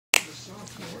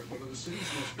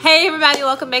Hey everybody,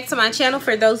 welcome back to my channel.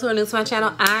 For those who are new to my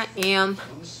channel, I am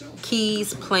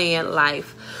Keys Playing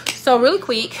Life. So really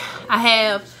quick, I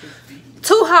have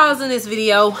two hauls in this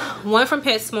video. One from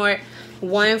Petsmart,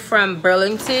 one from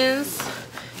Burlington's.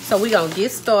 So we gonna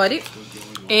get started.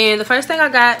 And the first thing I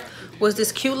got was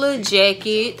this cute little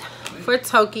jacket for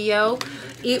Tokyo.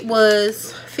 It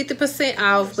was 50%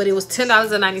 off, but it was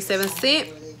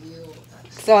 $10.97.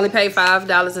 So I only paid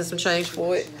 $5 and some change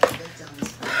for it.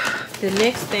 The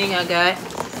next thing I got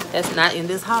that's not in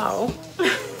this haul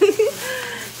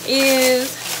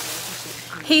is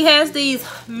he has these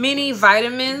mini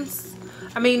vitamins.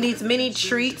 I mean these mini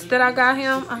treats that I got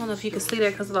him. I don't know if you can see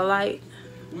that because of the light.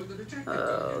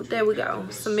 Oh, there we go.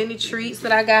 Some mini treats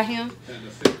that I got him.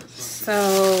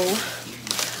 So,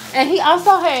 and he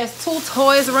also has two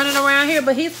toys running around here,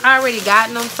 but he's already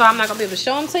gotten them, so I'm not gonna be able to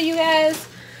show them to you guys.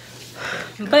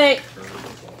 But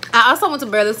I also went to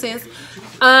Burlington's.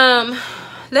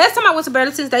 Last time I went to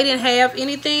Burlington's, they didn't have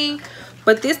anything,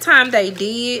 but this time they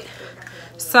did.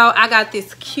 So I got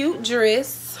this cute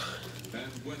dress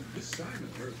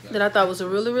that I thought was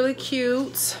really, really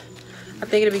cute. I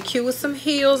think it'll be cute with some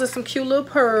heels and some cute little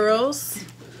pearls.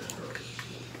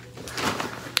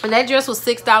 And that dress was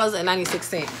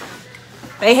 $6.96.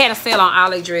 They had a sale on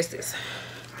all their dresses.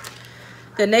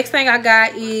 The next thing I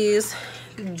got is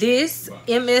this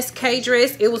MSK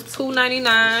dress. It was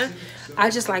 $2.99. I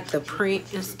just like the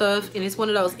print and stuff, and it's one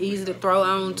of those easy to throw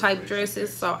on type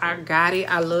dresses, so I got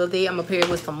it. I love it. I'm gonna pair it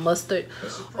with some mustard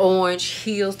orange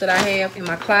heels that I have in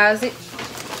my closet.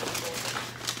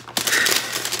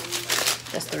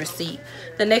 That's the receipt.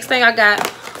 The next thing I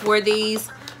got were these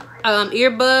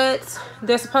earbuds.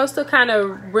 They're supposed to kind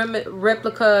of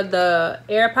replica the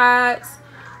AirPods,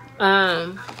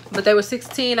 but they were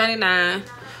 $16.99. Let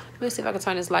me see if I can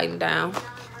turn this lighting down.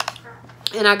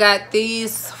 And I got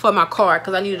these for my car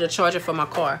because I needed a charger for my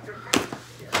car.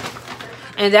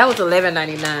 And that was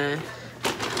 $11.99.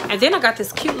 And then I got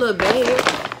this cute little bag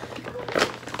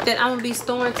that I'm going to be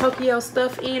storing Tokyo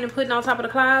stuff in and putting on top of the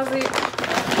closet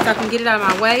so I can get it out of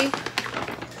my way.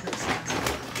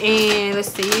 And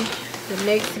let's see. The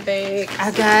next bag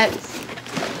I got,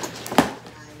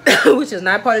 which is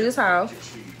not part of this haul.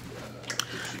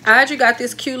 I actually got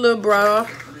this cute little bra.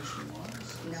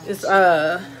 It's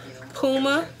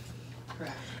Puma,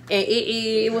 and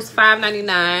it was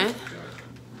 $5.99.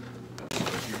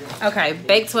 Okay,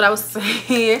 back to what I was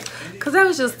saying, because that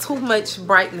was just too much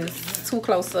brightness, too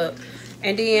close up.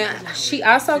 And then she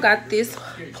also got this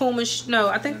Puma. No,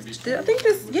 I think this.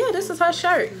 Yeah, this is her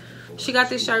shirt. She got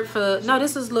this shirt for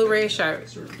this is Lil Red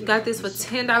shirt. Got this for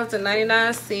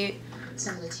 $10.99.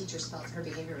 Some of the teachers felt her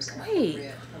behavior was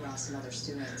inappropriate around some other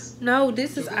students. No,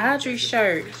 this is Audrey's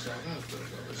shirt.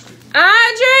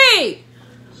 Audrey!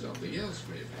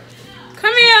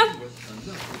 Come here.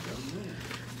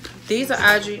 These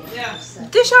are Audrey. Yeah.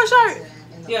 This your shirt?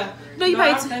 Yeah. No, you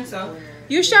I paid. don't think so.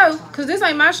 You sure? Because this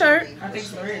ain't my shirt. I think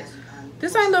so. It is.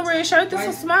 This ain't Lil Red shirt. This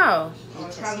is small. Oh,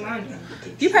 it's probably mine.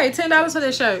 You paid $10 for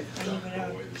this shirt. I don't even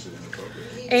know.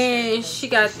 And she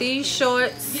got these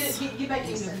shorts. Get back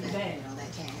in the bag.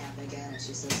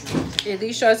 And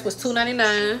these shorts was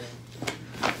 $2.99.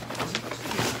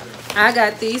 I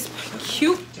got these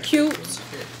cute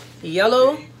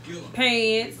yellow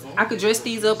pants. I could dress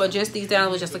these up or dress these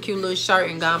down with just a cute little shirt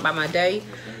and gone by my day.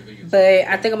 But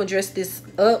I think I'm gonna dress this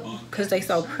up because they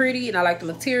so pretty and I like the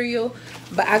material.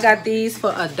 But I got these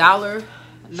for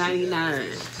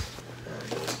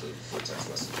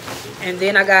 $1.99. And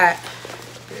then I got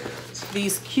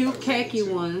these cute khaki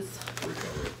ones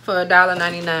for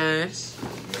 $1.99.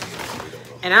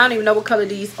 And I don't even know what color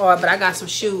these are, but I got some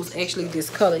shoes actually this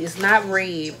color. It's not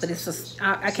red, but it's just,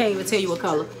 I can't even tell you what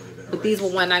color. But these were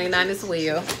 $1.99 as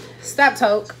well. Stop,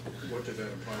 Toke.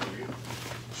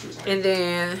 And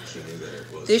then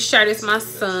this shirt is my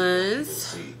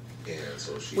son's.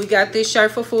 We got this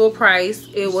shirt for full price.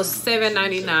 It was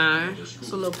 $7.99.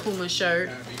 It's a little Puma shirt.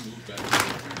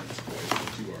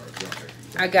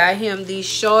 I got him these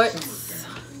shorts.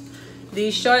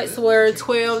 These shorts were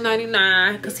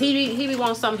 $12.99 because he be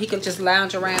wanting something he can just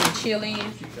lounge around and chill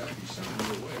in.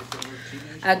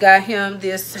 I got him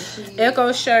this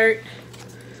Echo shirt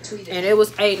and it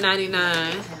was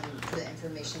 $8.99.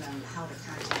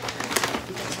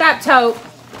 Stop, Tote.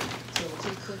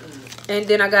 And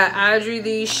then I got Audrey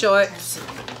these shorts.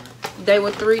 They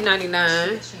were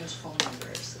 $3.99.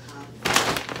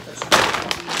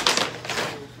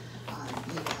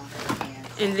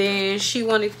 And then she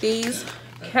wanted these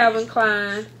Calvin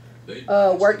Klein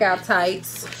workout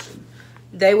tights.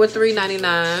 They were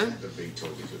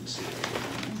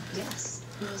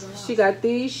 $3.99. She got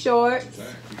these shorts.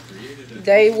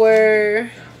 They were,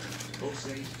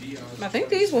 I think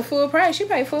these were full price. She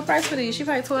paid full price for these. She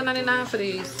paid $12.99 for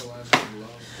these.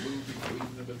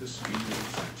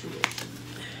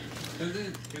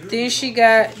 Then she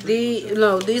got these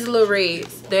little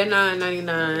reds. They're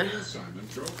 $9.99.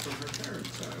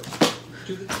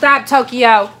 Stop,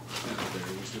 Tokyo.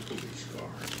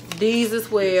 These as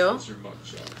well.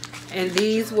 And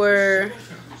these were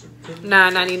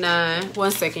 $9.99.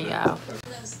 1 second, y'all.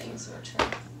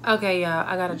 Okay, y'all.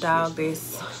 I got a dog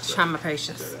that's trying my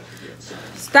patience.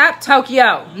 Stop,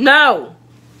 Tokyo. No.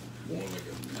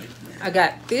 I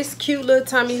got this cute little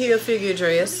Tommy Hilfiger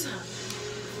dress.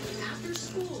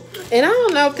 And I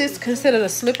don't know if this is considered a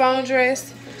slip-on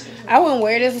dress. I wouldn't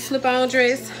wear it as a slip-on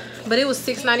dress, but it was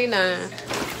 $6.99.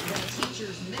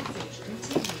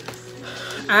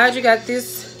 I actually got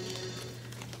this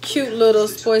cute little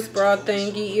sports bra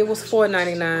thingy. It was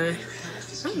 $4.99. I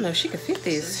don't know if she could fit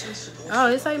this. Oh,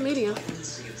 it's like medium.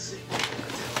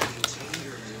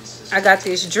 I got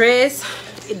this dress.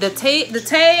 The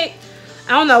tag, I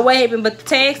don't know what happened, but the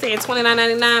tag said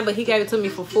 $29.99, but he gave it to me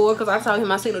for $4 because I told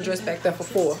him I seen the dress back there for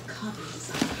 $4.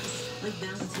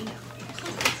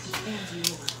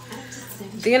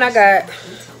 Then I got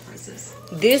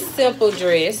this simple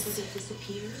dress.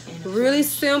 Really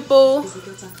simple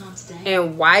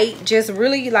and white. Just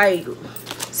really like,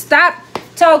 stop,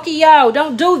 Tokyo.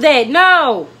 Don't do that.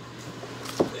 No.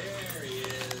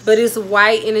 But it's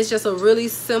white and it's just a really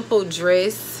simple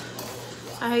dress.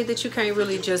 I hate that you can't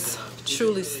really just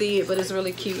truly see it, but it's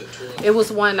really cute. It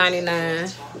was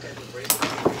 $1.99.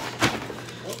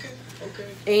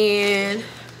 And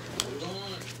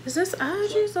is this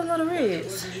Audrey? A lot of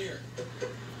reds.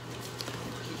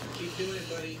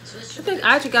 I think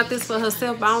Audrey got this for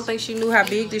herself, but I don't think she knew how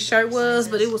big this shirt was,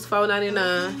 but it was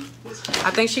 $4.99.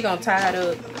 I think she gonna tie it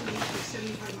up.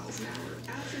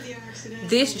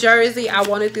 This jersey, I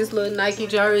wanted this little Nike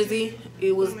jersey.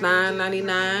 It was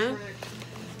 $9.99.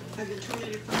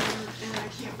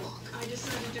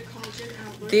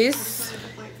 This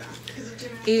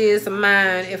is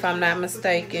mine, if I'm not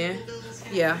mistaken.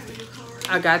 Yeah,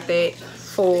 I got that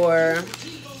for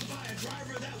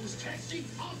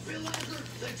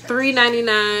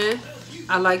 $3.99.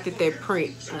 I liked it, that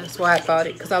print. That's why I bought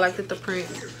it, because I liked it, the print.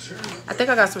 I think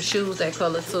I got some shoes that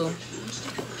color too.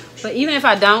 But even if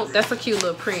I don't, that's a cute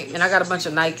little print. And I got a bunch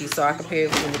of Nikes, so I can pair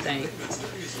it with anything.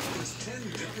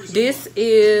 This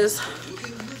is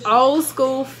old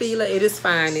school Fila at its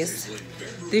finest.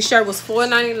 This shirt was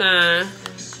 $4.99.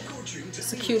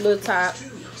 It's a cute little top.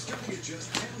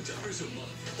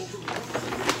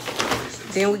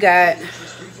 Then we got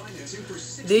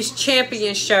this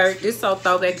Champion shirt. This so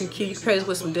throwback and cute. You can pair this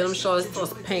with some denim shorts or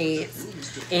some pants.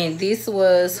 And this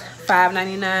was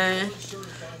 $5.99.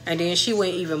 And then she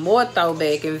went even more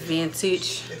throwback and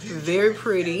vintage. Very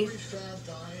pretty.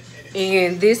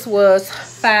 And this was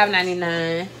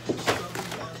 $5.99.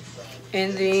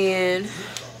 And then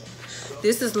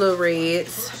this is Little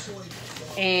Reds.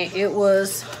 And it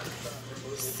was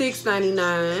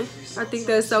 $6.99. I think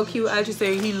that's so cute. I just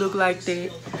said he looked like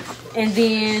that. And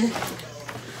then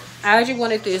I just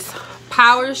wanted this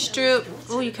power strip.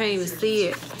 Oh, you can't even see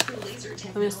it.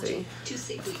 Let me see.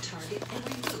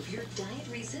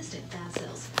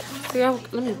 See,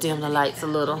 let me dim the lights a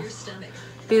little.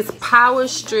 This power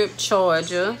strip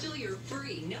charger.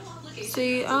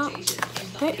 See,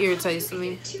 that irritates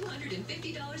me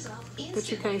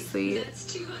that you can't see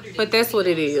it. But that's what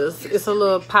it is. It's a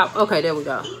little power. Okay, there we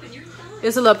go.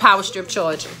 It's a little power strip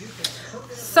charger.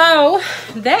 So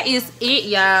that is it,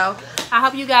 y'all. I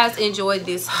hope you guys enjoyed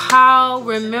this haul.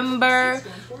 Remember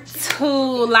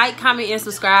to like, comment, and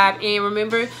subscribe. And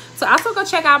remember to also go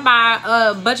check out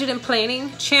my budget and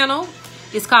planning channel.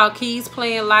 It's called Keys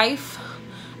Playing Life.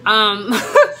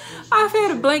 I've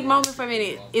had a blank moment for a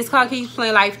minute. It's called Keys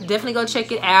Playing Life. Definitely go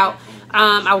check it out.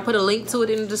 I will put a link to it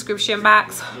in the description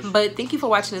box. But thank you for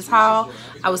watching this haul.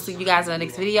 I will see you guys in the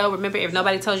next video. Remember, if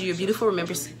nobody tells you you're beautiful,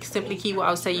 remember, Simply Key will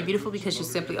always say you're beautiful because you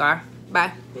simply are.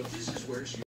 Bye.